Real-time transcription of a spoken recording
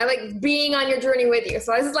I like being on your journey with you.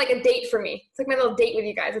 So this is like a date for me. It's like my little date with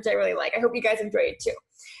you guys, which I really like. I hope you guys enjoy it too.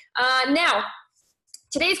 Now,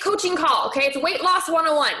 today's coaching call, okay? It's weight loss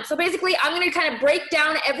 101. So basically, I'm going to kind of break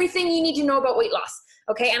down everything you need to know about weight loss,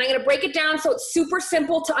 okay? And I'm going to break it down so it's super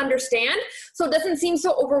simple to understand, so it doesn't seem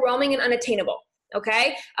so overwhelming and unattainable,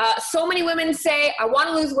 okay? So many women say, I want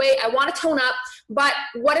to lose weight, I want to tone up, but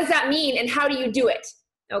what does that mean and how do you do it,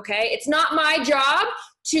 okay? It's not my job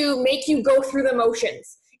to make you go through the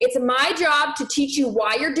motions. It's my job to teach you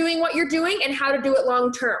why you're doing what you're doing and how to do it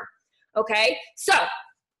long term, okay? So,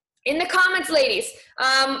 in the comments, ladies,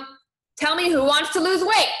 tell me who wants to lose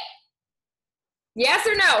weight. Yes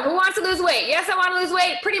or no? Who wants to lose weight? Yes, I want to lose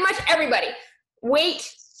weight. Pretty much everybody. Weight.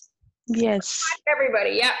 Yes.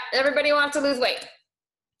 Everybody. Yeah, everybody wants to lose weight.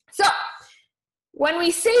 So when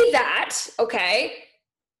we say that, okay,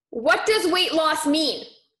 what does weight loss mean?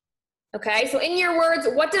 Okay, so in your words,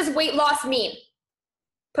 what does weight loss mean?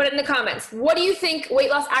 Put it in the comments. What do you think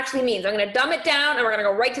weight loss actually means? I'm going to dumb it down and we're going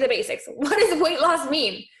to go right to the basics. What does weight loss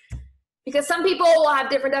mean? Because some people will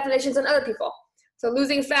have different definitions than other people. So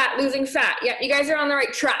losing fat. Yeah, you guys are on the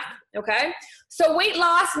right track, okay? So weight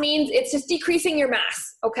loss means it's just decreasing your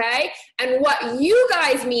mass, okay? And what you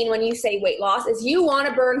guys mean when you say weight loss is you want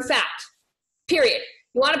to burn fat, period.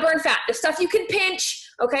 You want to burn fat. The stuff you can pinch,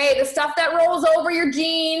 okay? The stuff that rolls over your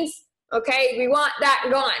jeans, okay? We want that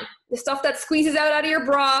gone. The stuff that squeezes out of your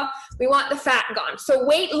bra, we want the fat gone. So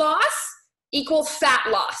weight loss equals fat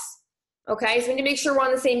loss. Okay, so we need to make sure we're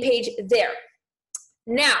on the same page there.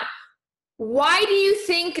 Now, why do you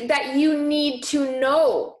think that you need to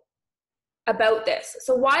know about this?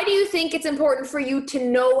 So why do you think it's important for you to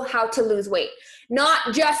know how to lose weight?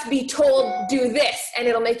 Not just be told, do this, and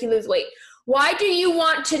it'll make you lose weight. Why do you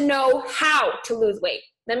want to know how to lose weight?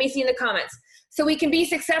 Let me see in the comments. So we can be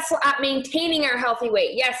successful at maintaining our healthy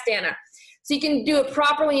weight. Yes, Dana. So you can do it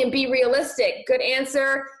properly and be realistic. Good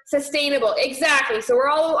answer. Sustainable. Exactly. So we're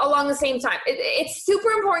all along the same time. It's super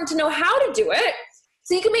important to know how to do it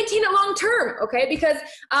so you can maintain it long term, okay? Because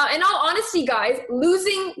in all honesty, guys,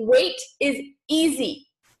 losing weight is easy.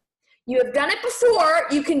 You have done it before,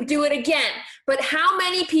 you can do it again. But how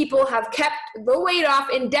many people have kept the weight off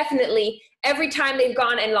indefinitely every time they've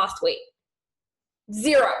gone and lost weight?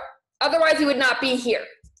 Zero. Otherwise, you would not be here.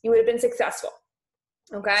 You would have been successful.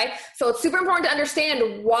 Okay, so it's super important to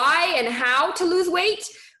understand why and how to lose weight,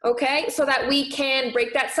 okay, so that we can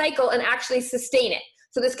break that cycle and actually sustain it.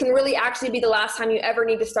 So this can really actually be the last time you ever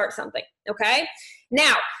need to start something, okay?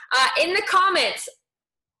 Now, in the comments,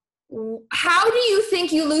 how do you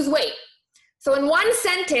think you lose weight? So in one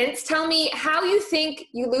sentence, tell me how you think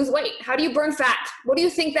you lose weight. How do you burn fat? What do you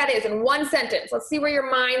think that is in one sentence? Let's see where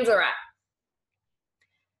your minds are at.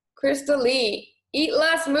 Krista Lee, eat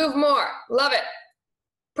less, move more. Love it.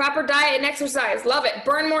 Proper diet and exercise. Love it.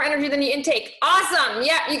 Burn more energy than you intake. Awesome.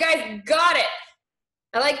 Yeah, you guys got it.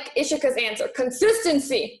 I like Ishika's answer.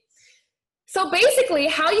 Consistency. So basically,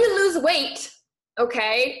 how you lose weight,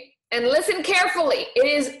 okay, and listen carefully. It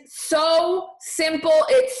is so simple,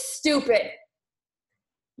 it's stupid.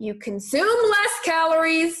 You consume less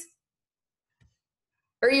calories,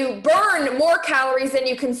 or you burn more calories than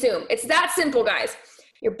you consume. It's that simple, guys.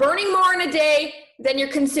 You're burning more in a day than you're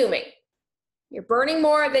consuming. You're burning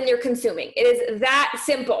more than you're consuming. It is that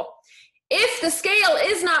simple. If the scale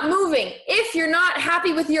is not moving, if you're not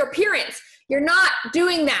happy with your appearance, you're not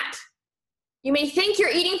doing that. You may think you're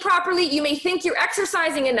eating properly, you may think you're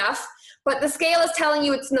exercising enough, but the scale is telling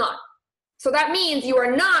you it's not. So that means you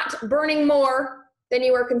are not burning more than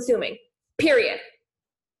you are consuming, period.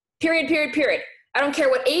 Period, period, period. I don't care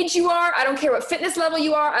what age you are, I don't care what fitness level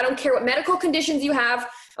you are, I don't care what medical conditions you have,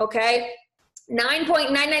 okay?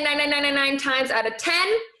 9.999999 times out of 10,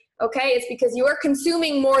 okay, it's because you are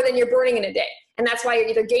consuming more than you're burning in a day. And that's why you're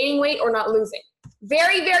either gaining weight or not losing.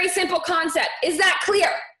 Very, very simple concept. Is that clear?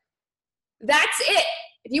 That's it.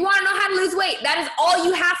 If you want to know how to lose weight, that is all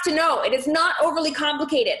you have to know. It is not overly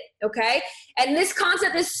complicated, okay? And this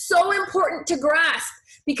concept is so important to grasp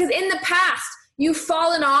because in the past, you've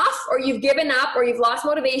fallen off or you've given up or you've lost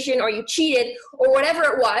motivation or you cheated or whatever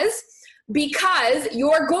it was because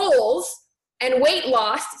your goals and weight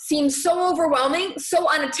loss seems so overwhelming, so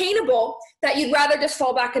unattainable that you'd rather just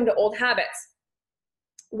fall back into old habits.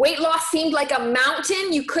 Weight loss seemed like a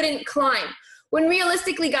mountain you couldn't climb. When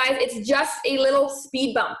realistically, guys, it's just a little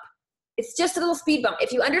speed bump. It's just a little speed bump.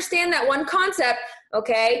 If you understand that one concept,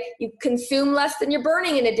 okay, you consume less than you're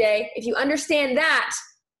burning in a day. If you understand that,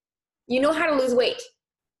 you know how to lose weight,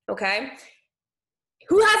 okay?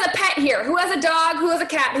 Who has a pet here? Who has a dog? Who has a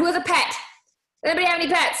cat? Who has a pet? Anybody have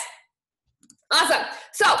any pets? Awesome.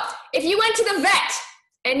 So if you went to the vet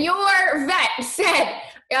and your vet said,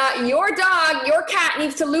 your dog, your cat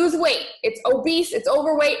needs to lose weight. It's obese, it's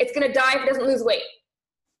overweight, it's gonna die if it doesn't lose weight.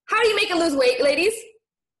 How do you make it lose weight, ladies?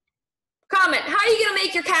 Comment, how are you gonna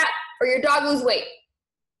make your cat or your dog lose weight?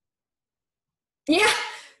 Yeah,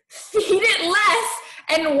 feed it less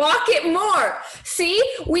and walk it more. See,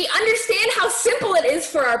 we understand how simple it is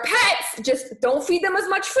for our pets. Just don't feed them as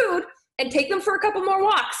much food and take them for a couple more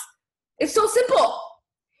walks. It's so simple.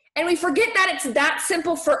 And we forget that it's that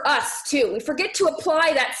simple for us too. We forget to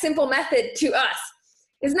apply that simple method to us.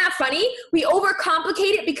 Isn't that funny? We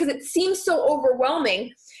overcomplicate it because it seems so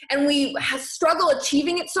overwhelming and we struggle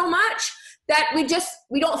achieving it so much that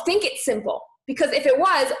we don't think it's simple. Because if it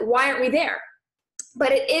was, why aren't we there?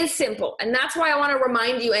 But it is simple. And that's why I want to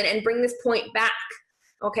remind you and bring this point back.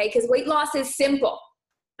 Okay? Because weight loss is simple.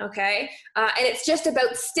 Okay? And it's just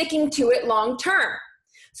about sticking to it long term.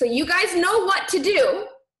 So you guys know what to do.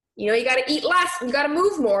 You know, you got to eat less. You got to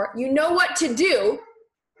move more. You know what to do.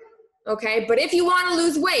 Okay? But if you want to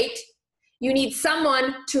lose weight, you need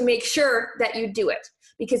someone to make sure that you do it.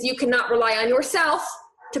 Because you cannot rely on yourself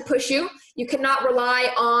to push you. You cannot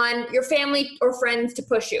rely on your family or friends to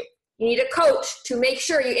push you. You need a coach to make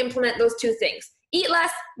sure you implement those two things. Eat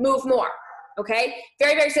less, move more. Okay?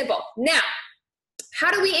 Very, very simple. Now, how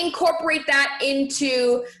do we incorporate that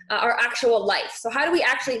into our actual life? So how do we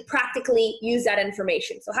actually practically use that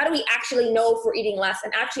information? So how do we actually know if we're eating less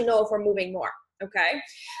and actually know if we're moving more? Okay?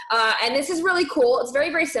 And this is really cool. It's very,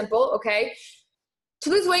 very simple. Okay? To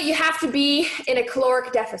lose weight, you have to be in a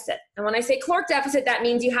caloric deficit. And when I say caloric deficit, that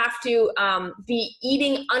means you have to be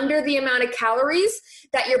eating under the amount of calories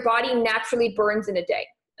that your body naturally burns in a day.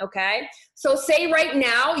 Okay? So say right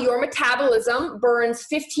now, your metabolism burns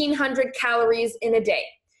 1,500 calories in a day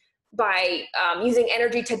by using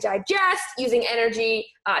energy to digest, using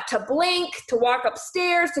energy to blink, to walk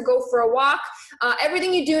upstairs, to go for a walk.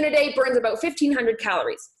 Everything you do in a day burns about 1,500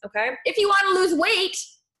 calories. Okay? If you want to lose weight,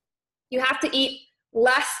 you have to eat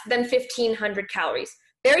less than 1,500 calories.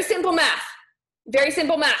 Very simple math. Very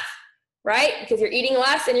simple math, right? Because you're eating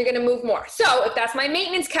less and you're going to move more. So if that's my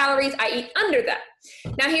maintenance calories, I eat under that.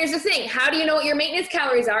 Now here's the thing. How do you know what your maintenance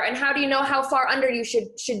calories are, and how do you know how far under you should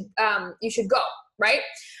go, right?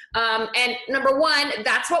 And number one,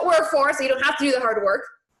 that's what we're for, so you don't have to do the hard work.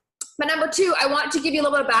 But number two, I want to give you a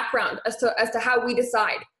little bit of background as to how we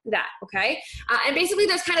decide that, okay? And basically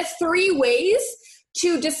there's kind of three ways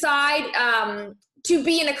to decide to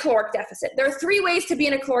be in a caloric deficit. There are three ways to be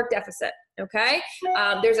in a caloric deficit, okay?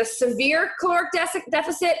 There's a severe caloric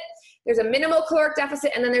deficit, there's a minimal caloric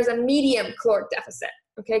deficit, and then there's a medium caloric deficit,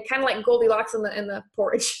 okay? Kind of like Goldilocks in the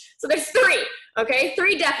porridge. So there's three, okay?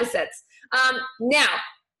 Three deficits. Now,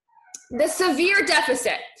 the severe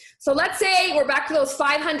deficit. So let's say we're back to those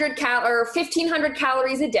 500 or 1,500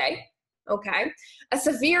 calories a day, okay? A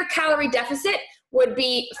severe calorie deficit would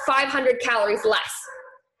be 500 calories less.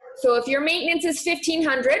 So if your maintenance is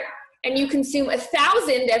 1,500 and you consume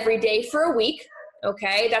 1,000 every day for a week,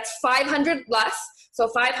 okay, that's 500 less. So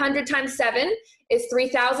 500 times 7 is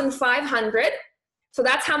 3,500. So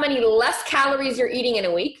that's how many less calories you're eating in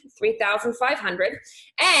a week, 3,500.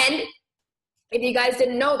 And if you guys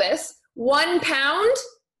didn't know this, 1 pound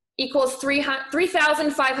equals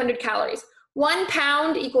 3,500 calories. 1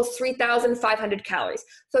 pound equals 3,500 calories.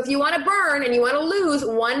 So if you want to burn and you want to lose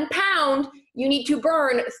 1 pound, you need to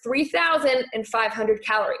burn 3,500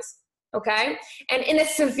 calories, okay? And in a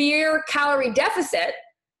severe calorie deficit,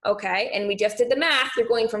 okay, and we just did the math, you're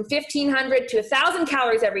going from 1,500 to 1,000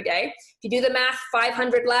 calories every day. If you do the math,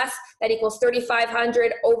 500 less, that equals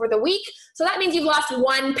 3,500 over the week. So that means you've lost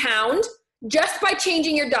 1 pound just by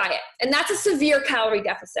changing your diet. And that's a severe calorie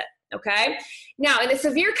deficit, okay? Now, in a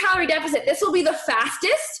severe calorie deficit, this will be the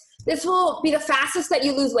fastest. This will be the fastest that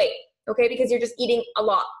you lose weight, okay? Because you're just eating a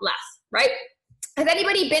lot less, right? Has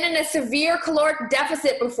anybody been in a severe caloric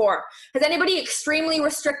deficit before? Has anybody extremely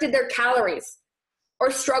restricted their calories or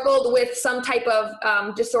struggled with some type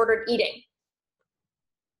of disordered eating?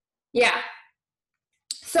 Yeah.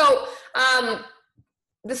 So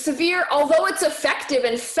the severe, although it's effective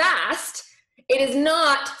and fast, it is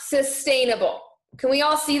not sustainable. Can we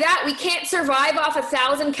all see that? We can't survive off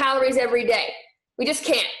 1,000 calories every day. We just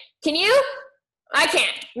can't. Can you? I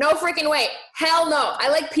can't. No freaking way. Hell no. I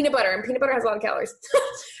like peanut butter, and peanut butter has a lot of calories.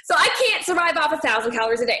 So I can't survive off 1,000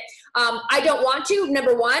 calories a day. I don't want to.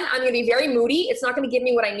 Number one, I'm going to be very moody. It's not going to give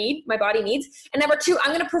me what I need, my body needs. And number two,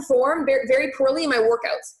 I'm going to perform very, very poorly in my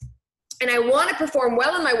workouts. And I want to perform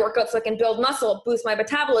well in my workouts so I can build muscle, boost my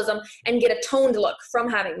metabolism, and get a toned look from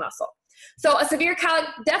having muscle. So a severe caloric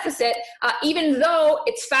deficit, even though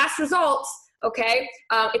it's fast results, okay,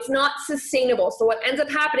 it's not sustainable. So what ends up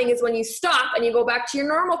happening is when you stop and you go back to your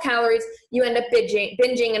normal calories, you end up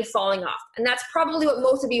binging and falling off. And that's probably what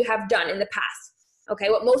most of you have done in the past. Okay,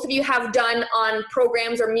 what most of you have done on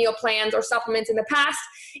programs or meal plans or supplements in the past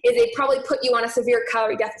is they probably put you on a severe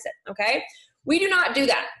calorie deficit, okay? We do not do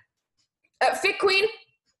that. At Fit Queen,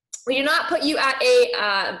 we do not put you at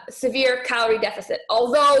a severe calorie deficit,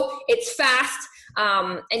 although it's fast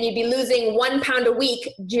and you'd be losing 1 pound a week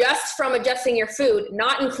just from adjusting your food,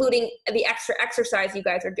 not including the extra exercise you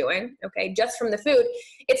guys are doing, okay, just from the food.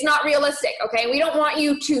 It's not realistic, okay? We don't want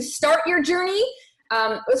you to start your journey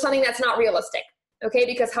with something that's not realistic, okay?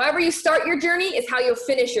 Because however you start your journey is how you'll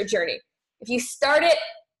finish your journey. If you start it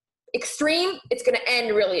extreme, it's going to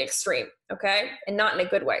end really extreme, okay? And not in a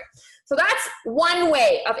good way. So that's one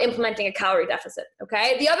way of implementing a calorie deficit,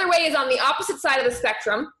 okay? The other way is on the opposite side of the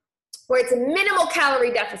spectrum, where it's a minimal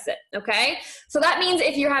calorie deficit, okay? So that means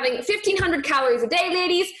if you're having 1,500 calories a day,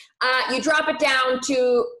 ladies, you drop it down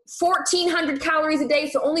to 1,400 calories a day,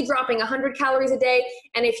 so only dropping 100 calories a day.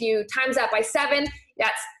 And if you times that by 7,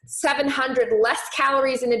 that's 700 less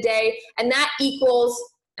calories in a day, and that equals,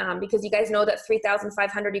 because you guys know that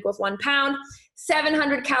 3,500 equals 1 pound,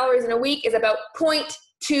 700 calories in a week is about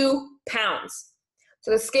 0.2 pounds.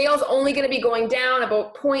 So the scale's only gonna be going down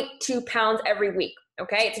about 0.2 pounds every week,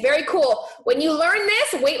 okay? It's very cool. When you learn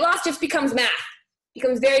this, weight loss just becomes math. It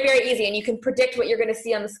becomes very, very easy, and you can predict what you're gonna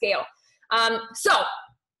see on the scale. So,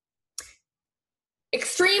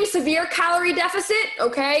 extreme severe calorie deficit,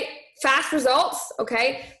 okay? Fast results,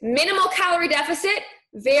 okay? Minimal calorie deficit,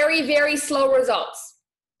 very, very slow results,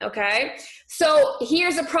 okay? So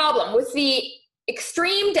here's a problem. With the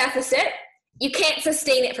extreme deficit, you can't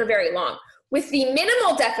sustain it for very long. With the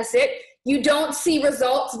minimal deficit, you don't see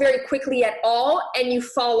results very quickly at all, and you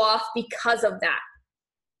fall off because of that.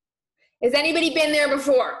 Has anybody been there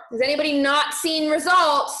before? Has anybody not seen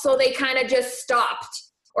results, so they kind of just stopped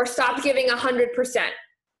or stopped giving 100%?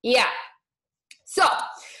 Yeah. So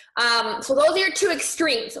those are your two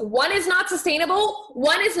extremes. One is not sustainable.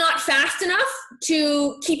 One is not fast enough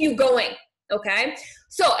to keep you going, okay?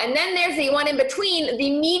 So, and then there's the one in between,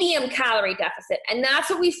 the medium calorie deficit. And that's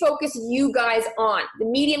what we focus you guys on, the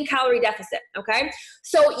medium calorie deficit, okay?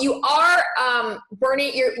 So you are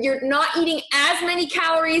burning, you're not eating as many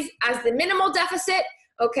calories as the minimal deficit,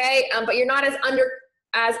 okay? But you're not as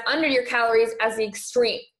under your calories as the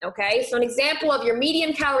extreme, okay? So an example of your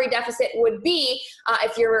medium calorie deficit would be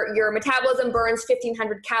if your metabolism burns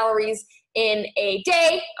 1,500 calories in a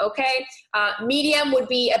day, okay? Medium would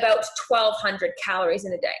be about 1,200 calories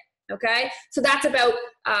in a day, okay? So that's about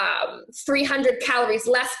 300 calories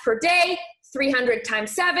less per day. 300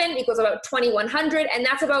 times 7 equals about 2,100, and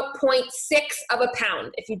that's about 0.6 of a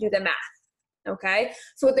pound if you do the math, okay?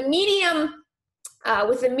 So with the medium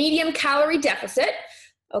calorie deficit,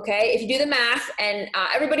 okay, if you do the math, and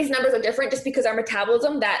everybody's numbers are different just because our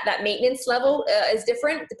metabolism, that maintenance level is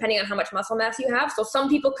different depending on how much muscle mass you have. So some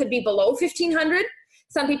people could be below 1,500,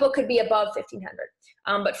 some people could be above 1,500.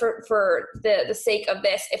 But for the sake of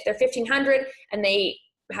this, if they're 1,500 and they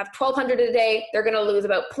have 1,200 a day, they're gonna lose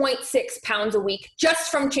about 0.6 pounds a week just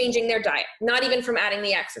from changing their diet, not even from adding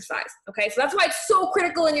the exercise, okay? So that's why it's so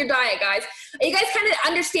critical in your diet, guys. Are you guys kind of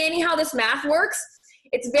understanding how this math works?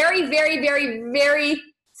 It's very, very, very, very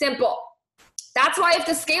simple. That's why if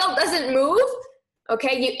the scale doesn't move,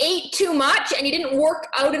 okay, you ate too much and you didn't work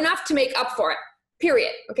out enough to make up for it,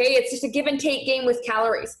 period, okay? It's just a give and take game with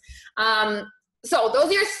calories. So those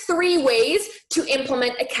are your 3 ways to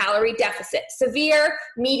implement a calorie deficit: severe,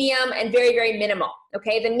 medium, and very, very minimal,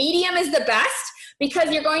 okay? The medium is the best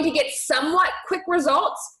because you're going to get somewhat quick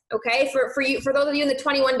results, okay? For those of you in the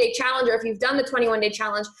 21-day challenge, or if you've done the 21-day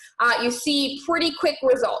challenge, you see pretty quick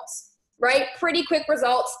results, right? Pretty quick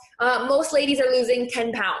results. Most ladies are losing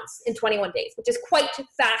 10 pounds in 21 days, which is quite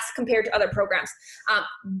fast compared to other programs.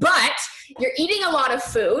 But you're eating a lot of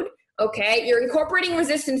food, okay? You're incorporating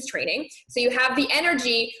resistance training, so you have the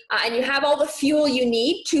energy and you have all the fuel you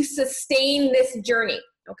need to sustain this journey,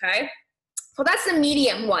 okay? So that's the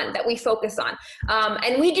medium one that we focus on.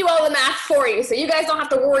 And we do all the math for you, so you guys don't have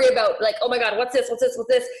to worry about like, oh my God, what's this, what's this, what's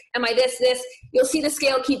this? Am I this? You'll see the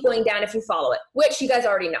scale keep going down if you follow it, which you guys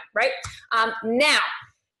already know, right? Now,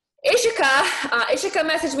 Ishika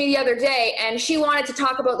messaged me the other day, and she wanted to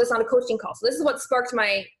talk about this on a coaching call. So this is what sparked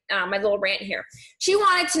my my little rant here. She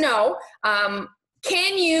wanted to know,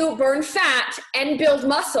 can you burn fat and build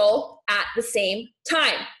muscle at the same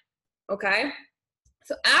time? Okay.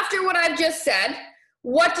 So after what I've just said,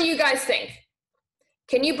 what do you guys think?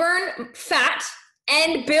 Can you burn fat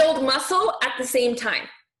and build muscle at the same time?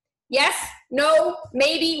 Yes? No?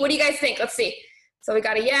 Maybe? What do you guys think? Let's see. So we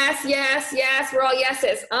got a yes, yes, yes. We're all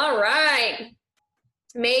yeses. All right.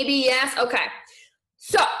 Maybe yes. Okay.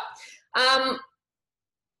 So,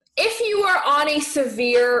 if you are on a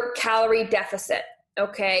severe calorie deficit,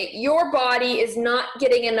 okay, your body is not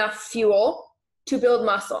getting enough fuel to build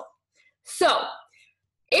muscle. So,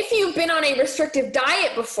 if you've been on a restrictive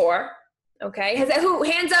diet before, okay,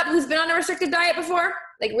 hands up who's been on a restrictive diet before?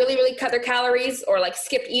 Like really, really cut their calories or like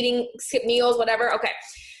skipped eating, skipped meals, whatever. Okay.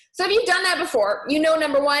 So if you've done that before, you know,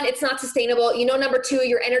 number one, it's not sustainable. You know, number two,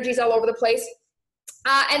 your energy's all over the place.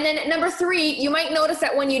 And then number three, you might notice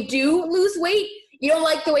that when you do lose weight, you don't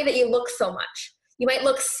like the way that you look so much. You might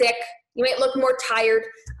look sick. You might look more tired.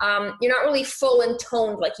 You're not really full and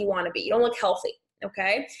toned like you want to be. You don't look healthy.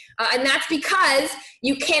 Okay. And that's because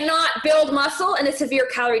you cannot build muscle in a severe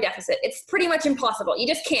calorie deficit. It's pretty much impossible. You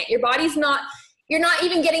just can't. Your body's not, you're not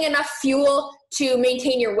even getting enough fuel to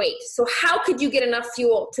maintain your weight. So how could you get enough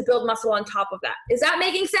fuel to build muscle on top of that? Is that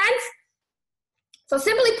making sense? So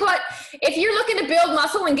simply put, if you're looking to build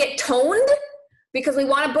muscle and get toned, because we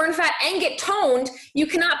want to burn fat and get toned, you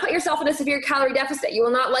cannot put yourself in a severe calorie deficit. You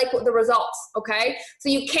will not like the results, okay? So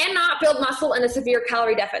you cannot build muscle in a severe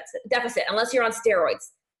calorie deficit unless you're on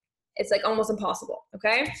steroids. It's like almost impossible,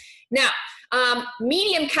 okay? Now,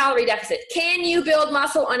 medium calorie deficit. Can you build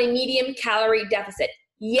muscle on a medium calorie deficit?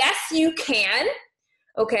 Yes, you can,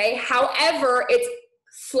 okay? However, it's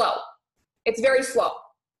slow. It's very slow.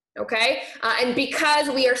 Okay, and because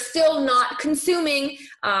we are still not consuming,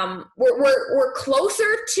 we're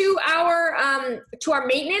closer to our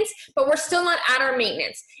maintenance, but we're still not at our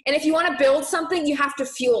maintenance. And if you want to build something, you have to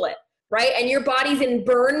fuel it, right? And your body's in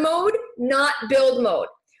burn mode, not build mode.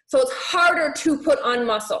 So it's harder to put on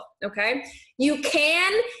muscle. Okay, you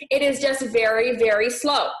can. It is just very, very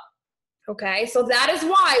slow. Okay, so that is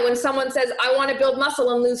why when someone says, "I want to build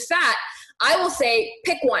muscle and lose fat," I will say,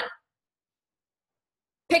 pick one.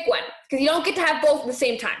 Pick one, because you don't get to have both at the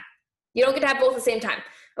same time. You don't get to have both at the same time,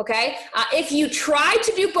 okay? If you try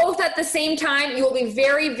to do both at the same time, you will be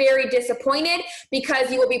very, very disappointed because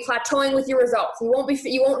you will be plateauing with your results.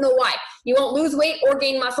 You won't know why. You won't lose weight or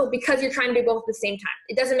gain muscle because you're trying to do both at the same time.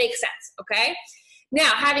 It doesn't make sense, okay?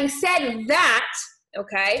 Now, having said that,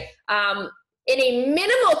 okay, in a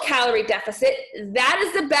minimal calorie deficit, that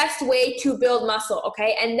is the best way to build muscle,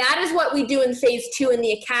 okay? And that is what we do in phase 2 in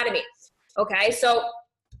the academy, okay? So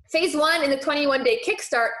phase 1 in the 21-day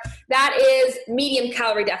kickstart, that is medium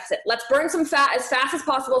calorie deficit. Let's burn some fat as fast as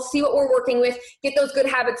possible, see what we're working with, get those good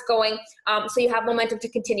habits going so you have momentum to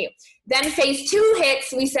continue. Then phase 2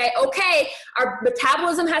 hits, we say, okay, our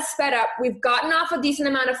metabolism has sped up. We've gotten off a decent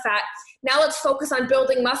amount of fat. Now let's focus on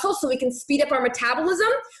building muscle so we can speed up our metabolism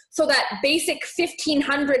so that basic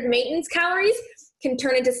 1,500 maintenance calories can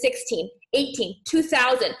turn into 16, 18,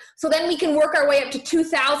 2,000. So then we can work our way up to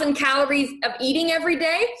 2,000 calories of eating every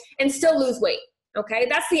day and still lose weight, okay?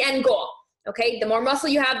 That's the end goal, okay? The more muscle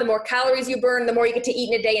you have, the more calories you burn, the more you get to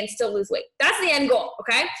eat in a day and still lose weight. That's the end goal,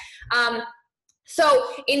 okay? So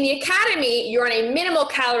in the academy, you're on a minimal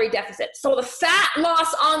calorie deficit. So the fat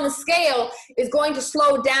loss on the scale is going to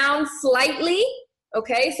slow down slightly,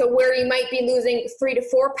 okay? So where you might be losing 3 to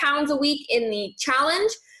 4 pounds a week in the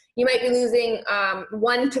challenge, you might be losing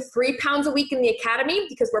 1 to 3 pounds a week in the academy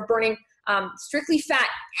because we're burning strictly fat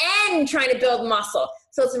and trying to build muscle.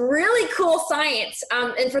 So it's really cool science.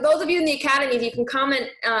 And for those of you in the academy, if you can comment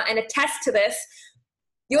and attest to this,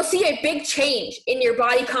 you'll see a big change in your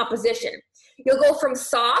body composition. You'll go from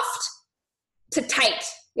soft to tight.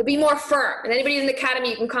 You'll be more firm. And anybody in the academy,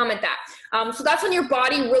 you can comment that. So that's when your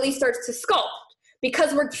body really starts to sculpt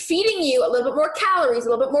because we're feeding you a little bit more calories, a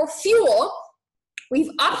little bit more fuel.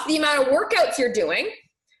 We've upped the amount of workouts you're doing,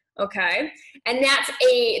 okay? And that's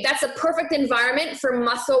a perfect environment for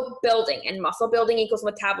muscle building, and muscle building equals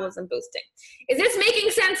metabolism boosting. Is this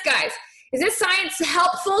making sense, guys? Is this science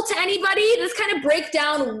helpful to anybody? Does this kind of break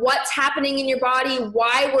down what's happening in your body,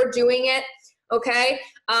 why we're doing it, okay?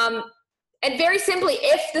 And very simply,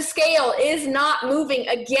 if the scale is not moving,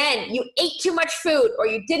 again, you ate too much food or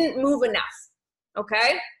you didn't move enough,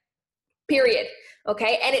 okay? Period,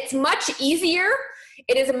 okay? And it's much easier.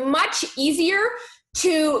 It is much easier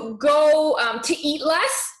to go to eat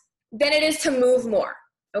less than it is to move more,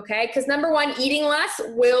 okay? Because number one, eating less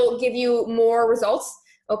will give you more results,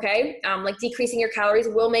 okay? Like decreasing your calories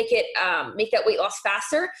will make that weight loss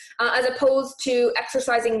faster as opposed to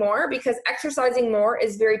exercising more, because exercising more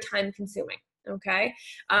is very time consuming, okay?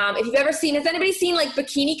 If you've ever seen, has anybody seen like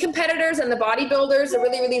bikini competitors and the bodybuilders, the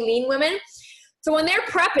really, really lean women? So when they're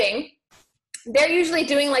prepping, they're usually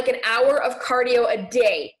doing like an hour of cardio a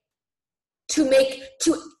day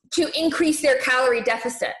to increase their calorie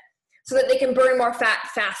deficit. so that they can burn more fat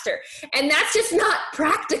faster. And that's just not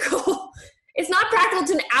practical. It's not practical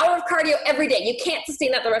to an hour of cardio every day. You can't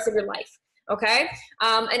sustain that the rest of your life, okay?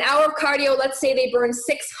 An hour of cardio, let's say they burn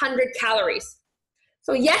 600 calories.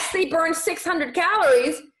 So yes, they burn 600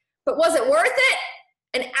 calories, but was it worth it?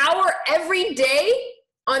 An hour every day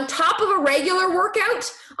on top of a regular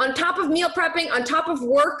workout, on top of meal prepping, on top of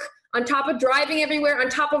work, on top of driving everywhere, on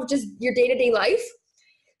top of just your day-to-day life?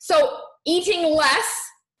 So eating less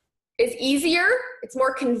is easier, it's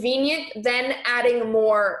more convenient than adding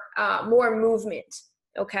more movement,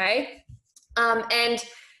 okay? And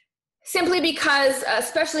simply because,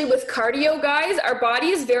 especially with cardio, guys, our body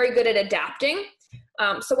is very good at adapting.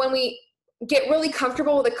 So when we get really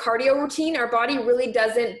comfortable with a cardio routine, our body really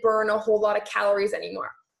doesn't burn a whole lot of calories anymore.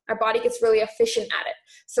 Our body gets really efficient at it.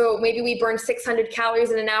 So maybe we burn 600 calories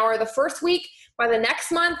in an hour the first week. By the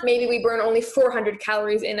next month, maybe we burn only 400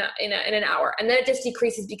 calories in an hour. And then it just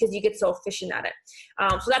decreases because you get so efficient at it.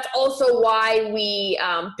 So that's also why we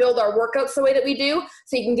build our workouts the way that we do.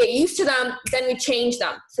 So you can get used to them, then we change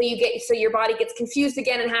them. So your body gets confused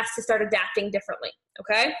again and has to start adapting differently,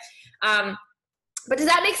 okay? But does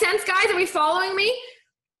that make sense, guys? Are we following me?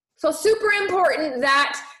 So super important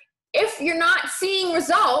that if you're not seeing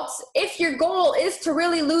results, if your goal is to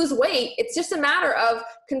really lose weight, it's just a matter of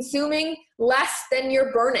consuming less than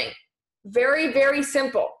you're burning. Very, very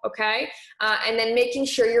simple, okay? And then making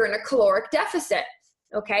sure you're in a caloric deficit,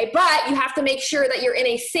 okay? But you have to make sure that you're in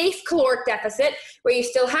a safe caloric deficit where you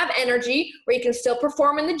still have energy, where you can still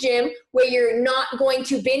perform in the gym, where you're not going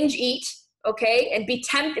to binge eat, okay? And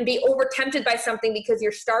be over tempted by something because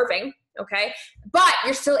you're starving, okay? But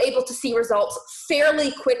you're still able to see results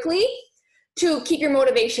fairly quickly to keep your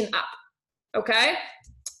motivation up, okay?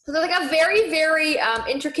 So there's like a very, very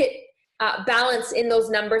intricate balance in those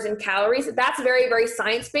numbers and calories. That's very, very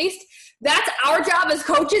science-based. That's our job as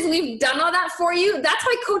coaches. We've done all that for you. That's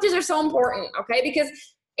why coaches are so important, okay? Because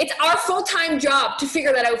it's our full-time job to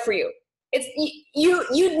figure that out for you. It's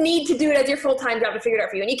you need to do it as your full-time job to figure it out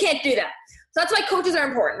for you, and you can't do that. So that's why coaches are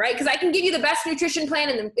important, right? Because I can give you the best nutrition plan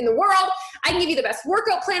in the world. I can give you the best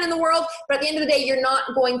workout plan in the world, but at the end of the day, you're not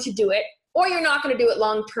going to do it, or you're not going to do it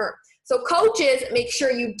long term. So coaches make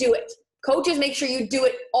sure you do it. Coaches make sure you do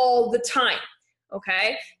it all the time,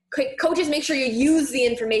 okay? Coaches make sure you use the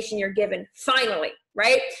information you're given, finally,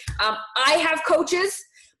 right? I have coaches.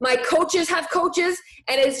 My coaches have coaches,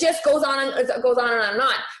 and it just goes on and on and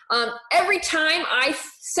on. Every time I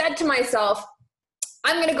said to myself,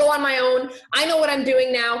 I'm going to go on my own. I know what I'm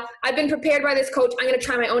doing now. I've been prepared by this coach. I'm going to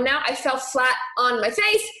try my own now. I fell flat on my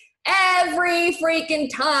face every freaking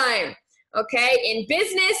time, okay? In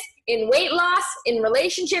business, in weight loss, in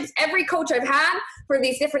relationships, every coach I've had for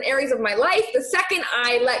these different areas of my life, the second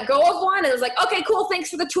I let go of one and was like, okay, cool, thanks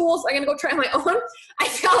for the tools, I'm going to go try my own, I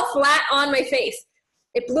fell flat on my face.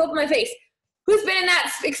 It blew up in my face. Who's been in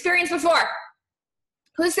that experience before?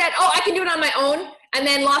 Who said, oh, I can do it on my own, and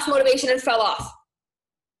then lost motivation and fell off?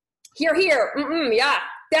 Here. Yeah,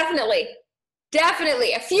 definitely.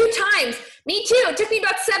 A few times. Me too. It took me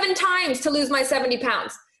about 7 times to lose my 70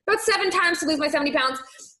 pounds. About 7 times to lose my 70 pounds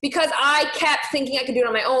because I kept thinking I could do it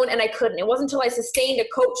on my own, and I couldn't. It wasn't until I sustained a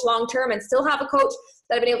coach long-term and still have a coach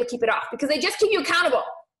that I've been able to keep it off, because they just keep you accountable.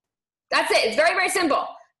 That's it. It's very, very simple.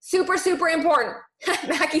 Super, super important.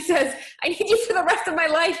 Mackie says, I need you for the rest of my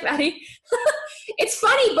life, Maddie. It's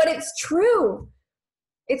funny, but it's true.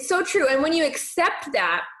 It's so true. And when you accept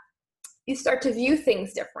that, you start to view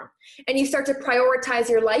things different, and you start to prioritize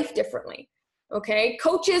your life differently, okay?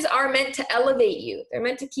 Coaches are meant to elevate you. They're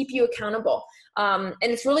meant to keep you accountable. And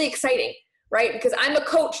it's really exciting, right? Because I'm a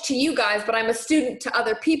coach to you guys, but I'm a student to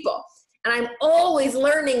other people. And I'm always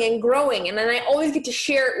learning and growing, and then I always get to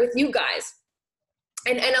share it with you guys.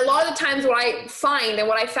 And a lot of the times what I find, and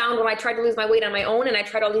what I found when I tried to lose my weight on my own and I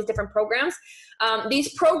tried all these different programs,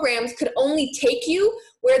 these programs could only take you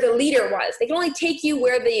where the leader was. They can only take you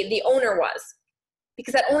where the owner was,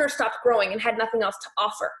 because that owner stopped growing and had nothing else to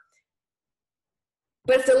offer.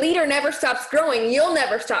 But if the leader never stops growing, you'll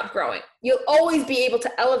never stop growing. You'll always be able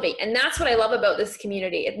to elevate. And that's what I love about this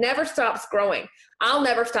community. It never stops growing. I'll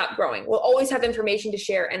never stop growing. We'll always have information to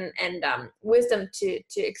share and wisdom to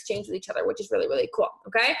exchange with each other, which is really, really cool.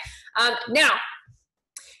 Okay. Now,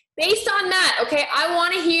 based on that, okay, I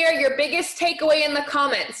want to hear your biggest takeaway in the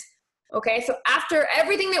comments. Okay. So after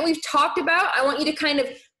everything that we've talked about, I want you to kind of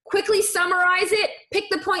quickly summarize it, pick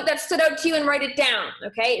the point that stood out to you and write it down,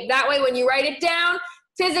 okay? That way when you write it down,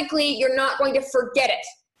 physically, you're not going to forget it,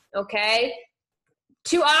 okay?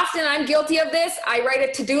 Too often, I'm guilty of this. I write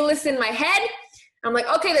a to-do list in my head. I'm like,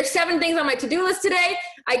 okay, there's 7 things on my to-do list today.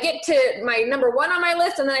 I get to my number 1 on my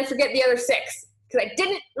list, and then I forget the other 6, because I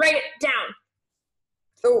didn't write it down.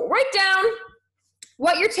 So write down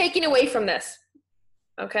what you're taking away from this,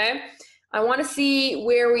 okay? I want to see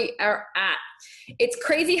where we are at. It's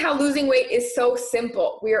crazy how losing weight is so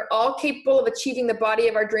simple. We are all capable of achieving the body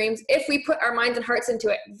of our dreams if we put our minds and hearts into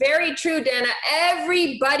it. Very true, Dana.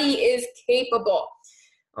 Everybody is capable,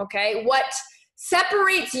 okay? What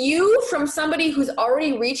separates you from somebody who's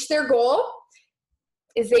already reached their goal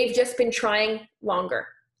is they've just been trying longer.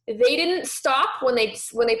 They didn't stop when they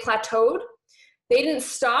plateaued. They didn't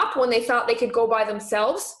stop when they thought they could go by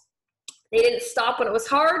themselves. They didn't stop when it was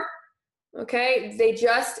hard. Okay, they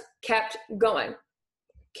just kept going.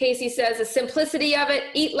 Casey says the simplicity of it,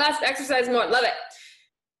 eat less, exercise more. Love it.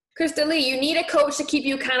 Krista Lee, you need a coach to keep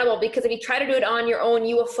you accountable, because if you try to do it on your own,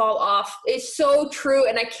 you will fall off. It's so true,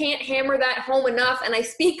 and I can't hammer that home enough, and I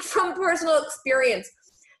speak from personal experience.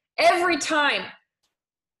 Every time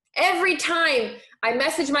I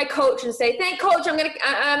message my coach and say, "Thank coach,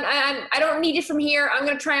 I don't need it from here. I'm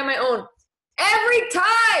gonna try on my own." Every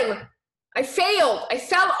time I failed, I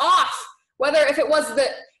fell off. Whether if it was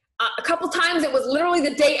a couple times, it was literally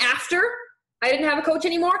the day after I didn't have a coach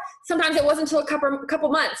anymore. Sometimes it wasn't until a couple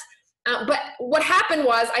months. But what happened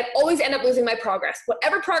was I'd always end up losing my progress.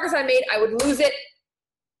 Whatever progress I made, I would lose it.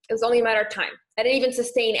 It was only a matter of time. I didn't even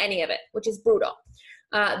sustain any of it, which is brutal.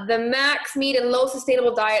 The max meat and low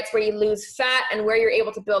sustainable diets where you lose fat and where you're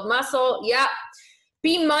able to build muscle. Yeah.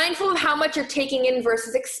 Be mindful of how much you're taking in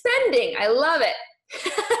versus expending. I love it.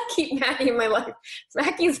 Keep Mackie in my life.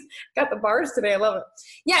 Mackie's got the bars today. I love it.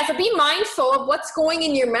 Yeah, so be mindful of what's going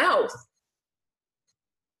in your mouth.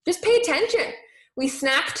 Just pay attention. We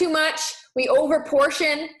snack too much. We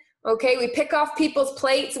overportion. Okay, we pick off people's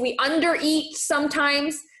plates. We undereat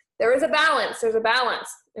sometimes. There is a balance. There's a balance.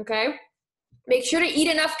 Okay, make sure to eat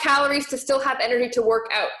enough calories to still have energy to work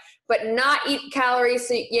out, but not eat calories.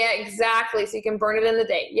 So yeah, exactly. So you can burn it in the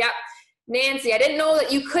day. Yep. Nancy, I didn't know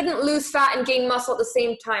that you couldn't lose fat and gain muscle at the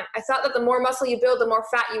same time. I thought that the more muscle you build, the more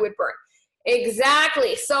fat you would burn.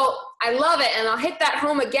 Exactly. So I love it. And I'll hit that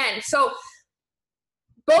home again. So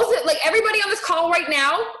both, like everybody on this call right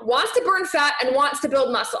now wants to burn fat and wants to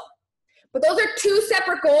build muscle. But those are two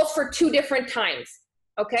separate goals for two different times.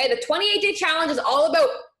 Okay. The 28-day challenge is all about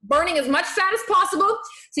burning as much fat as possible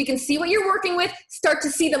so you can see what you're working with, start to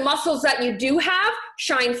see the muscles that you do have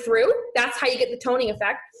shine through. That's how you get the toning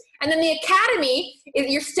effect. And then the academy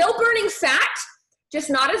is you're still burning fat,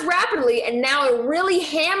 just not as rapidly, and now really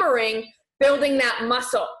hammering building that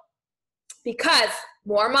muscle. Because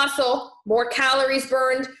more muscle, more calories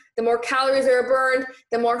burned. The more calories that are burned,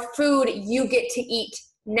 the more food you get to eat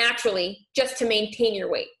naturally just to maintain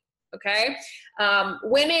your weight. Okay?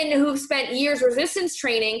 Women who've spent years resistance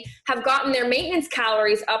training have gotten their maintenance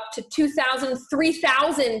calories up to 2,000,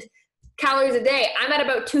 3,000 calories a day. I'm at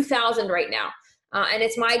about 2,000 right now. And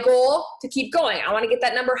it's my goal to keep going. I want to get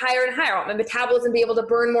that number higher and higher. I want my metabolism to be able to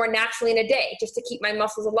burn more naturally in a day just to keep my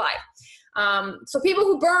muscles alive. So people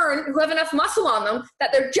who have enough muscle on them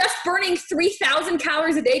that they're just burning 3,000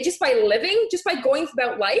 calories a day just by living, just by going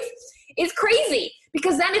about life is crazy.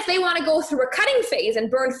 Because then if they want to go through a cutting phase and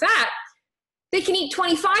burn fat, they can eat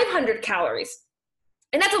 2,500 calories.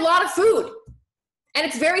 And that's a lot of food. And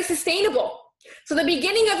it's very sustainable. So the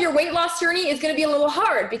beginning of your weight loss journey is going to be a little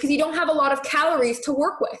hard because you don't have a lot of calories to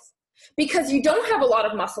work with, because you don't have a lot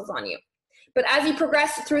of muscles on you. But as you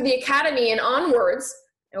progress through the academy and onwards,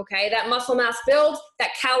 okay, that muscle mass builds,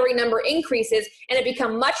 that calorie number increases, and it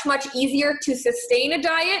becomes much, much easier to sustain a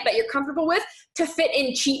diet that you're comfortable with, to fit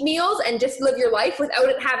in cheat meals and just live your life without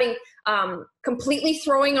it having completely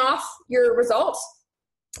throwing off your results.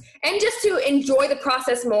 And just to enjoy the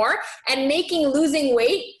process more and making losing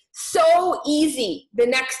weight so easy the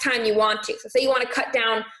next time you want to. So say you want to cut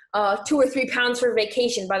down 2 or 3 pounds for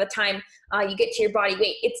vacation by the time you get to your body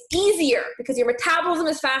weight. It's easier because your metabolism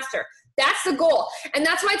is faster. That's the goal. And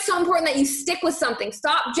that's why it's so important that you stick with something.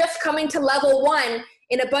 Stop just coming to level 1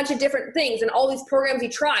 in a bunch of different things and all these programs you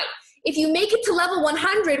tried. If you make it to level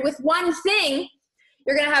 100 with one thing,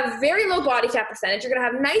 you're going to have very low body fat percentage. You're going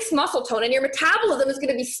to have nice muscle tone, and your metabolism is going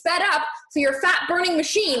to be sped up. So you're a fat burning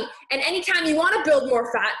machine. And anytime you want to build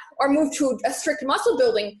more fat or move to a strict muscle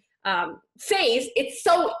building phase, it's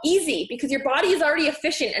so easy because your body is already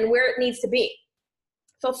efficient and where it needs to be.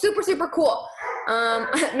 So super, super cool.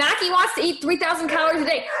 Mackie wants to eat 3,000 calories a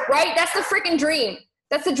day, right? That's the freaking dream.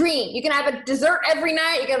 That's the dream. You can have a dessert every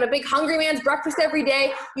night. You can have a big hungry man's breakfast every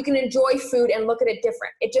day. You can enjoy food and look at it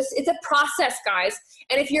different. It's a process, guys.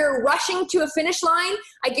 And if you're rushing to a finish line,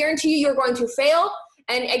 I guarantee you, you're going to fail.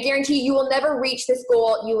 And I guarantee you, you will never reach this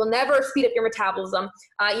goal. You will never speed up your metabolism.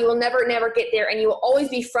 You will never get there. And you will always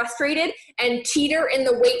be frustrated and teeter in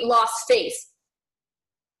the weight loss phase.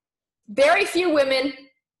 Very few women,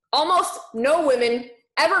 almost no women,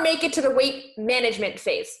 ever make it to the weight management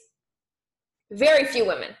phase. Very few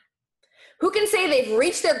women. Who can say they've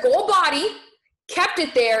reached their goal body, kept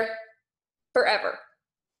it there forever?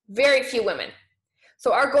 Very few women.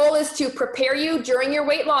 So our goal is to prepare you during your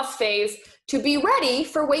weight loss phase to be ready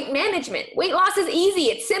for weight management. Weight loss is easy.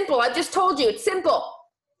 It's simple. I just told you it's simple.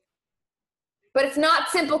 But it's not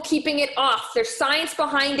simple keeping it off. There's science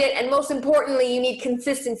behind it. And most importantly, you need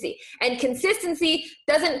consistency. And consistency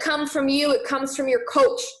doesn't come from you. It comes from your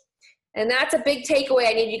coach. And that's a big takeaway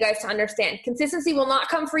I need you guys to understand. Consistency will not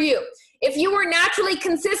come for you. If you were naturally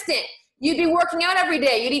consistent, you'd be working out every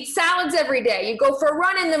day. You'd eat salads every day. You'd go for a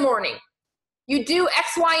run in the morning. You do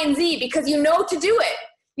X, Y, and Z because you know to do it.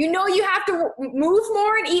 You know you have to move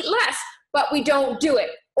more and eat less, but we don't do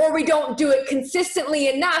it. Or we don't do it consistently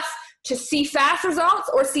enough to see fast results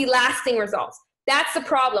or see lasting results. That's the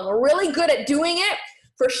problem. We're really good at doing it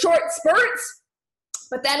for short spurts,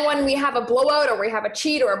 but then when we have a blowout or we have a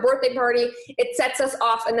cheat or a birthday party, it sets us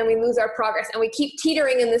off and then we lose our progress and we keep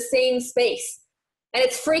teetering in the same space. And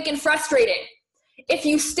it's freaking frustrating. If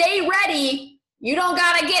you stay ready, you don't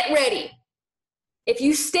gotta get ready. If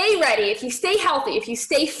you stay ready, if you stay healthy, if you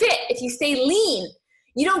stay fit, if you stay lean,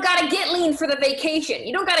 you don't got to get lean for the vacation.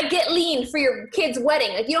 You don't got to get lean for your kid's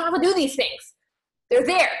wedding. Like, you don't have to do these things. They're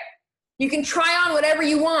there. You can try on whatever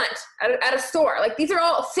you want at a store. Like, these are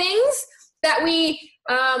all things that we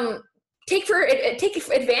take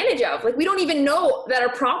advantage of. Like, we don't even know that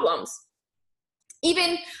are problems.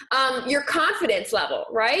 Even your confidence level,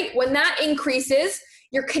 right? When that increases,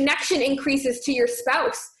 your connection increases to your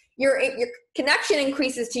spouse. Your connection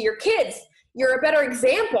increases to your kids. You're a better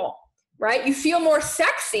example, right? You feel more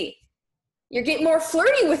sexy. You get more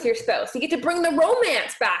flirty with your spouse. You get to bring the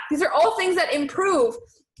romance back. These are all things that improve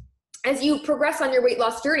as you progress on your weight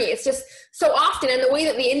loss journey. It's just so often, and the way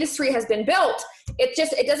that the industry has been built,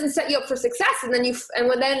 it doesn't set you up for success. And then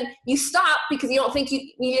you stop because you don't think you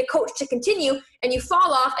need a coach to continue, and you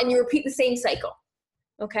fall off and you repeat the same cycle.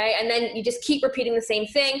 Okay, and then you just keep repeating the same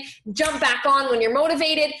thing. Jump back on when you're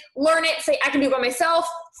motivated. Learn it. Say, I can do it by myself.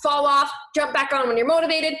 Fall off. Jump back on when you're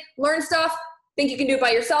motivated. Learn stuff. Think you can do it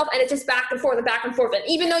by yourself. And it's just back and forth and back and forth. And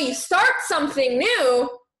even though you start something new,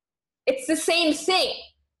 it's the same thing.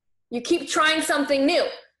 You keep trying something new.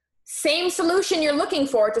 Same solution you're looking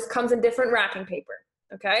for. It just comes in different wrapping paper.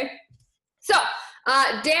 Okay? So,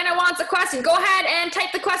 Dana wants a question. Go ahead and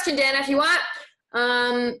type the question, Dana, if you want.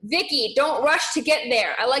 Vicky, don't rush to get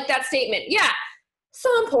there. I like that statement. Yeah,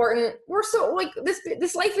 so important. We're so, like,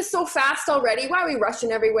 this life is so fast already. Why are we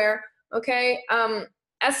rushing everywhere? Okay.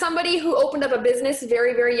 As somebody who opened up a business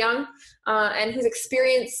very, very young, and who's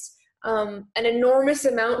experienced an enormous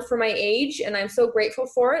amount for my age, and I'm so grateful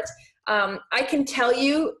for it, I can tell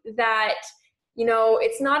you that, you know,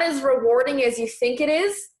 it's not as rewarding as you think it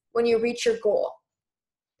is when you reach your goal.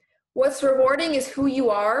 What's rewarding is who you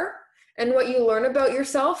are and what you learn about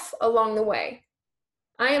yourself along the way.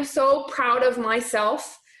 I am so proud of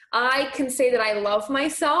myself. I can say that I love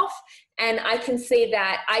myself, and I can say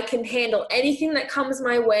that I can handle anything that comes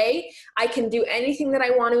my way. I can do anything that I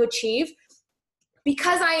want to achieve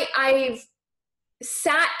because I've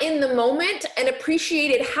sat in the moment and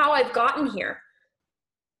appreciated how I've gotten here,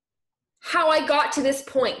 how I got to this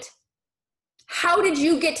point. How did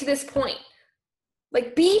you get to this point?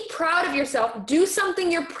 Like, be proud of yourself. Do something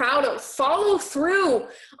you're proud of. Follow through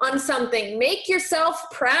on something. Make yourself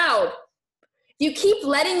proud. If you keep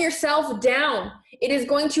letting yourself down, it is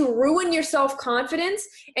going to ruin your self-confidence,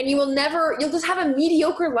 and you'll just have a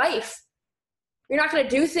mediocre life. You're not going to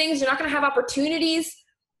do things. You're not going to have opportunities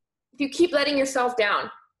if you keep letting yourself down.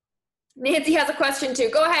 Nancy has a question too.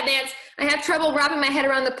 Go ahead, Nance. I have trouble wrapping my head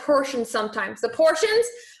around the portions sometimes. The portions,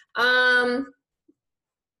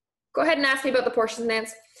 go ahead and ask me about the portions,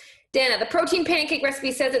 Nance. Dana, the protein pancake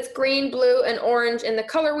recipe says it's green, blue, and orange in the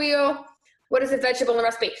color wheel. What is the vegetable in the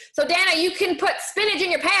recipe? So Dana, you can put spinach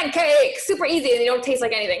in your pancake. Super easy, and they don't taste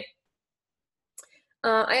like anything.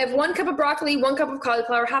 I have 1 cup of broccoli, 1 cup of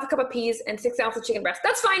cauliflower, half a cup of peas, and 6 ounces of chicken breast.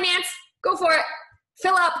 That's fine, Nance. Go for it.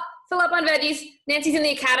 Fill up on veggies. Nancy's in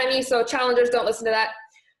the academy, so challengers don't listen to that.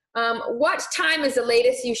 What time is the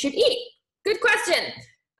latest you should eat? Good question.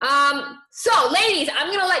 So ladies, I'm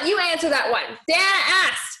going to let you answer that one. Dana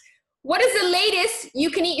asked, what is the latest you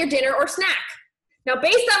can eat your dinner or snack? Now,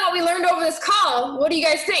 based on what we learned over this call, what do you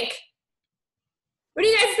guys think? What do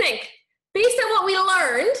you guys think? Based on what we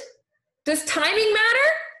learned, does timing matter?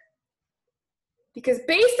 Because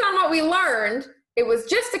based on what we learned, it was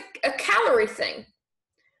just a calorie thing.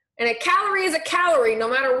 And a calorie is a calorie no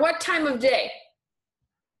matter what time of day.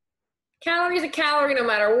 Calorie is a calorie no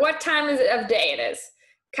matter what time of day it is.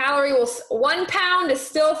 1 pound is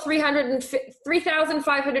still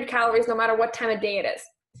 3,500 calories no matter what time of day it is.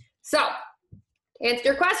 So to answer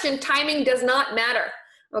your question, timing does not matter.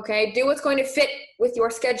 Okay, do what's going to fit with your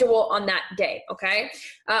schedule on that day, okay?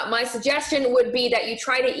 My suggestion would be that you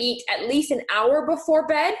try to eat at least an hour before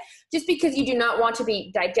bed, just because you do not want to be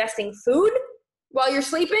digesting food while you're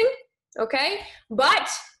sleeping, okay? But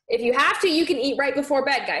if you have to, you can eat right before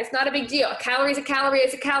bed, guys. Not a big deal. A calorie is a calorie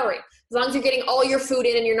is a calorie. As long as you're getting all your food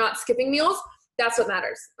in and you're not skipping meals, that's what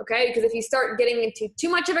matters, okay? Because if you start getting into too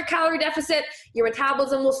much of a calorie deficit, your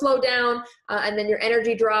metabolism will slow down, and then your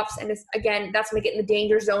energy drops. And again, that's when we get in the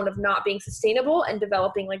danger zone of not being sustainable and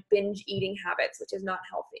developing like binge eating habits, which is not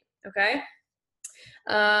healthy, okay?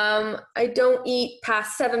 I don't eat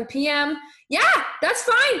past 7 p.m. Yeah, that's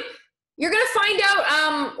fine. You're going to find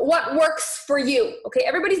out what works for you, okay?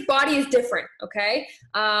 Everybody's body is different, okay?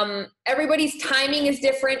 Everybody's timing is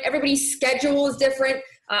different. Everybody's schedule is different.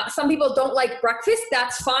 Some people don't like breakfast.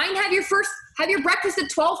 That's fine. Have your breakfast at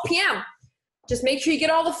 12 p.m. Just make sure you get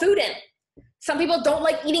all the food in. Some people don't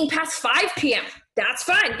like eating past 5 p.m. That's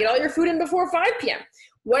fine. Get all your food in before 5 p.m.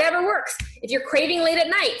 Whatever works. If you're craving late at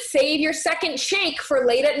night, save your second shake for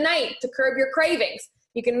late at night to curb your cravings.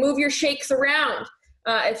 You can move your shakes around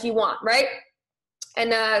if you want, right?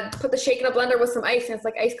 And put the shake in a blender with some ice, and it's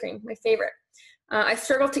like ice cream, my favorite. I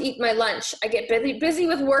struggle to eat my lunch. I get busy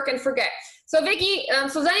with work and forget. So Vicky,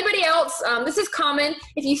 so is anybody else, this is common.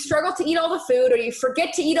 If you struggle to eat all the food or you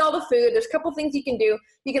forget to eat all the food, there's a couple things you can do.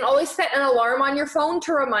 You can always set an alarm on your phone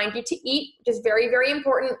to remind you to eat, which is very, very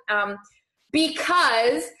important,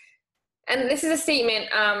 because, and this is a statement,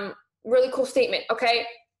 really cool statement, okay?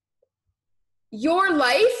 Your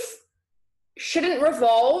life shouldn't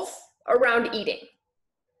revolve around eating,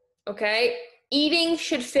 okay? Eating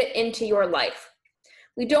should fit into your life.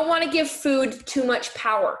 We don't want to give food too much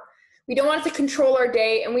power. We don't want it to control our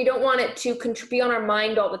day, and we don't want it to be on our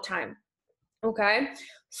mind all the time, okay?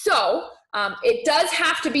 So it does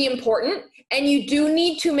have to be important, and you do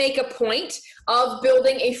need to make a point of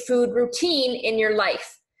building a food routine in your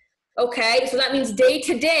life, okay? So that means day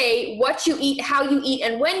to day, what you eat, how you eat,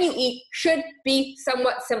 and when you eat should be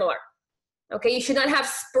somewhat similar, okay? You should not have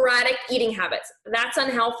sporadic eating habits. That's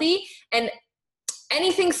unhealthy, and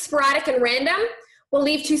anything sporadic and random will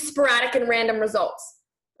lead to sporadic and random results.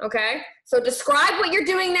 Okay, so describe what you're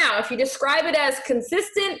doing now. If you describe it as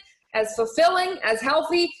consistent, as fulfilling, as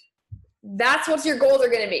healthy, that's what your goals are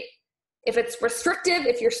going to be. If it's restrictive,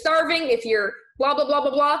 if you're starving, if you're blah, blah, blah, blah,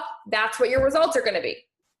 blah, that's what your results are going to be.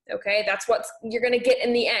 Okay, that's what you're going to get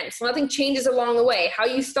in the end. So nothing changes along the way. How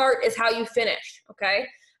you start is how you finish. Okay,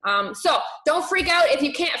 so don't freak out if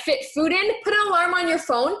you can't fit food in. Put an alarm on your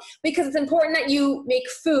phone, because it's important that you make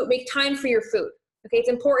time for your food. Okay, it's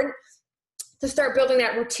important to start building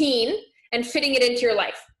that routine and fitting it into your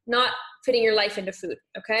life, not fitting your life into food,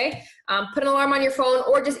 okay? Put an alarm on your phone,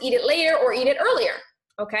 or just eat it later or eat it earlier,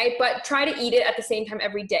 okay? But try to eat it at the same time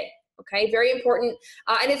every day, okay? Very important.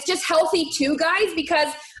 And it's just healthy too, guys,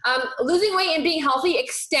 because losing weight and being healthy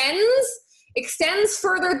extends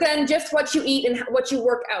further than just what you eat and what you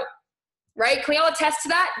work out, right? Can we all attest to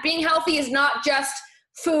that? Being healthy is not just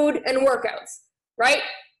food and workouts, right?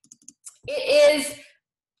 It is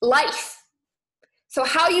life. So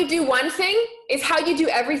how you do one thing is how you do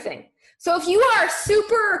everything. So if you are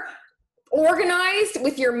super organized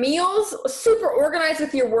with your meals, super organized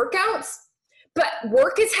with your workouts, but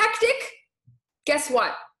work is hectic, guess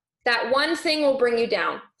what? That one thing will bring you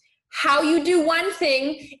down. How you do one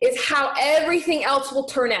thing is how everything else will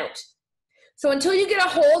turn out. So until you get a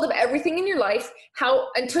hold of everything in your life,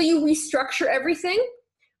 until you restructure everything,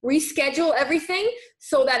 reschedule everything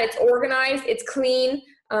so that it's organized, it's clean,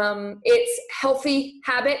 it's healthy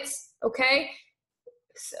habits, okay?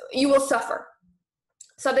 So you will suffer.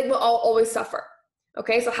 Something will always suffer,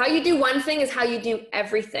 okay? So how you do one thing is how you do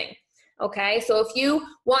everything, okay? So if you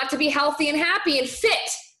want to be healthy and happy and fit,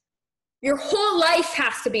 your whole life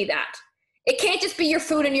has to be that. It can't just be your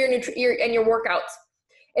food and your workouts.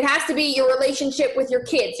 It has to be your relationship with your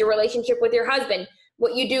kids, your relationship with your husband,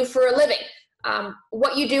 what you do for a living,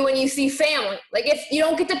 what you do when you see family. Like, if you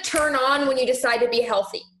don't get to turn on when you decide to be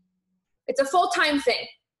healthy. It's a full-time thing.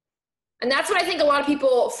 And that's what I think a lot of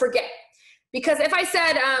people forget. Because if I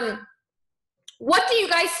said, what do you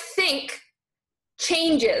guys think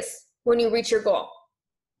changes when you reach your goal?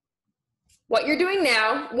 What you're doing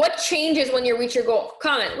now, what changes when you reach your goal?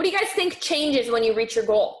 Comment. What do you guys think changes when you reach your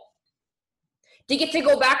goal? Do you get to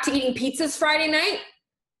go back to eating pizzas Friday night?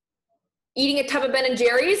 Eating a tub of Ben &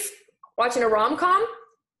 Jerry's? Watching a rom-com?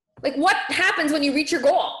 Like, what happens when you reach your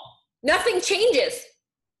goal? Nothing changes.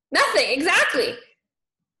 Nothing, exactly.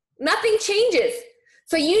 Nothing changes.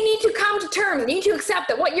 So you need to come to terms, you need to accept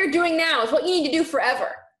that what you're doing now is what you need to do forever.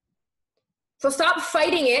 So stop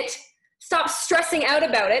fighting it, stop stressing out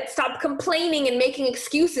about it, stop complaining and making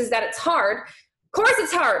excuses that it's hard. Of course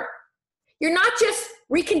it's hard. You're not just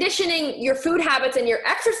reconditioning your food habits and your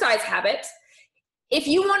exercise habits. If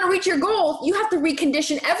you want to reach your goal, you have to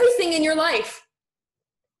recondition everything in your life.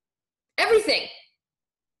 Everything.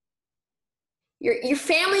 Your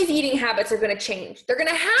family's eating habits are going to change. They're going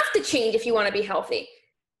to have to change if you want to be healthy.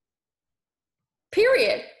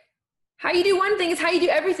 Period. How you do one thing is how you do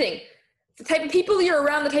everything. The type of people you're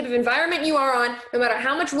around, the type of environment you are on, no matter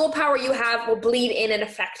how much willpower you have, will bleed in and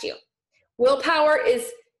affect you. Willpower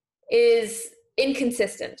is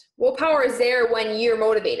inconsistent. Willpower is there when you're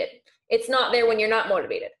motivated. It's not there when you're not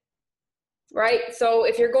motivated. Right? So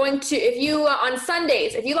if you on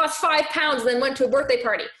Sundays, if you lost 5 pounds and then went to a birthday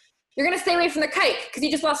party, you're going to stay away from the cake because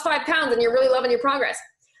you just lost 5 pounds and you're really loving your progress.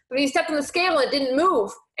 But if you stepped on the scale and it didn't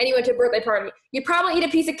move and you went to a birthday party, you'd probably eat a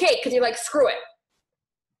piece of cake because you're like, screw it.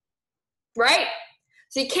 Right?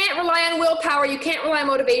 So you can't rely on willpower. You can't rely on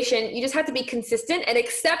motivation. You just have to be consistent and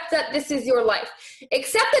accept that this is your life.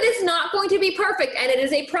 Accept that it's not going to be perfect and it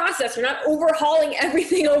is a process. You're not overhauling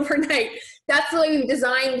everything overnight. That's the way we've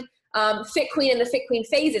designed Fit Queen and the Fit Queen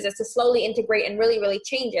phases, is to slowly integrate and really, really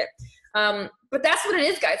change it. But that's what it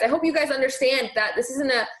is, guys. I hope you guys understand that this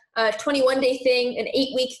isn't a 21-day thing, an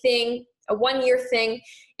 8-week thing, a 1-year thing.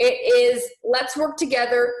 It is, let's work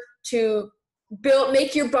together to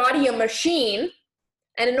make your body a machine.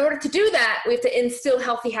 And in order to do that, we have to instill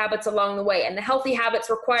healthy habits along the way. And the healthy habits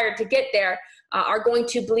required to get there are going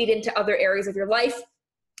to bleed into other areas of your life.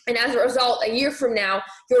 And as a result, a year from now,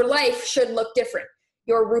 your life should look different.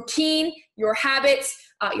 Your routine, your habits,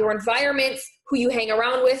 your environments, who you hang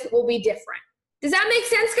around with will be different. Does that make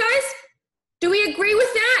sense, guys? Do we agree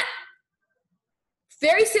with that?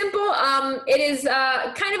 Very simple. It is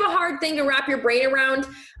kind of a hard thing to wrap your brain around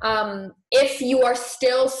if you are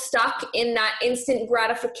still stuck in that instant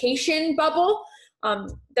gratification bubble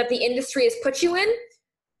that the industry has put you in,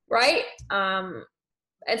 right?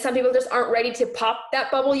 And some people just aren't ready to pop that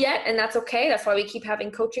bubble yet, and that's okay. That's why we keep having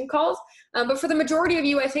coaching calls. But for the majority of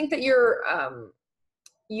you, I think that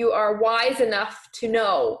you are wise enough to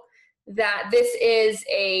know that this is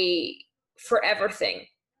a forever thing.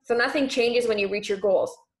 So nothing changes when you reach your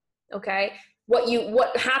goals, okay?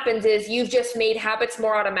 What happens is you've just made habits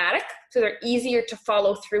more automatic, so they're easier to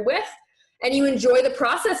follow through with, and you enjoy the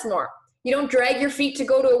process more. You don't drag your feet to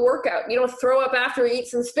go to a workout. You don't throw up after you eat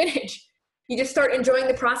some spinach. You just start enjoying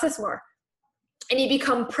the process more. And you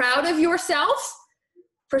become proud of yourself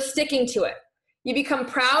for sticking to it. You become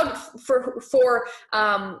proud for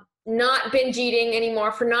not binge eating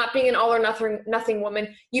anymore, for not being an all or nothing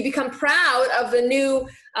woman. You become proud of the new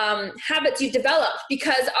habits you developed,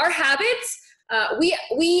 because our habits,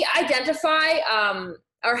 we identify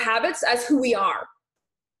our habits as who we are,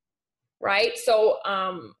 right? So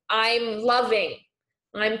I'm loving,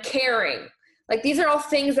 I'm caring. Like, these are all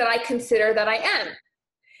things that I consider that I am.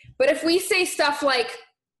 But if we say stuff like,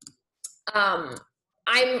 I'm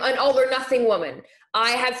an all or nothing woman,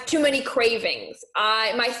 I have too many cravings,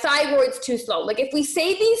 my thyroid's too slow. Like, if we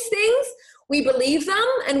say these things, we believe them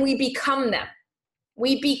and we become them.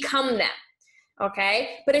 We become them,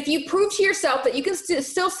 okay? But if you prove to yourself that you can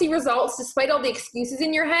still see results despite all the excuses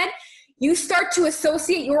in your head, you start to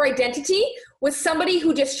associate your identity with somebody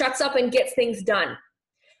who just shuts up and gets things done.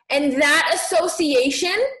 And that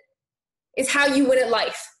association is how you win at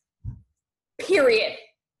life. Period.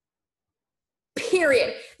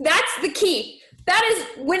 Period. That's the key. That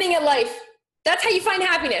is winning at life. That's how you find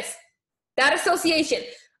happiness. That association.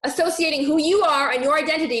 Associating who you are and your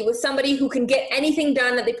identity with somebody who can get anything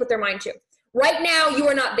done that they put their mind to. Right now, you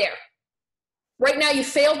are not there. Right now, you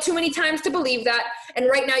failed too many times to believe that. And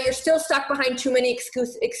right now, you're still stuck behind too many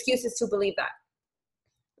excuses to believe that.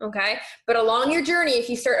 Okay? But along your journey, if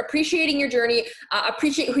you start appreciating your journey,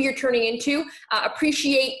 appreciate who you're turning into,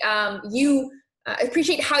 appreciate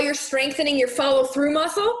how you're strengthening your follow-through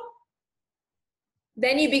muscle,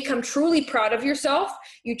 then you become truly proud of yourself.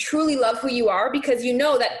 You truly love who you are, because you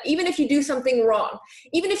know that even if you do something wrong,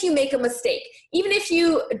 even if you make a mistake, even if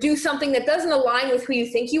you do something that doesn't align with who you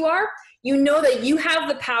think you are, you know that you have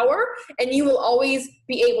the power and you will always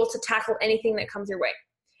be able to tackle anything that comes your way.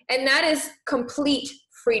 And that is complete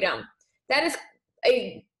freedom. That is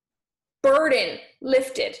a burden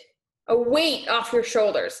lifted, a weight off your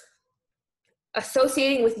shoulders.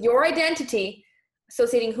 Associating with your identity,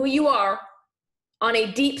 associating who you are on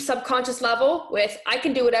a deep subconscious level with, I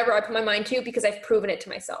can do whatever I put my mind to because I've proven it to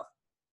myself.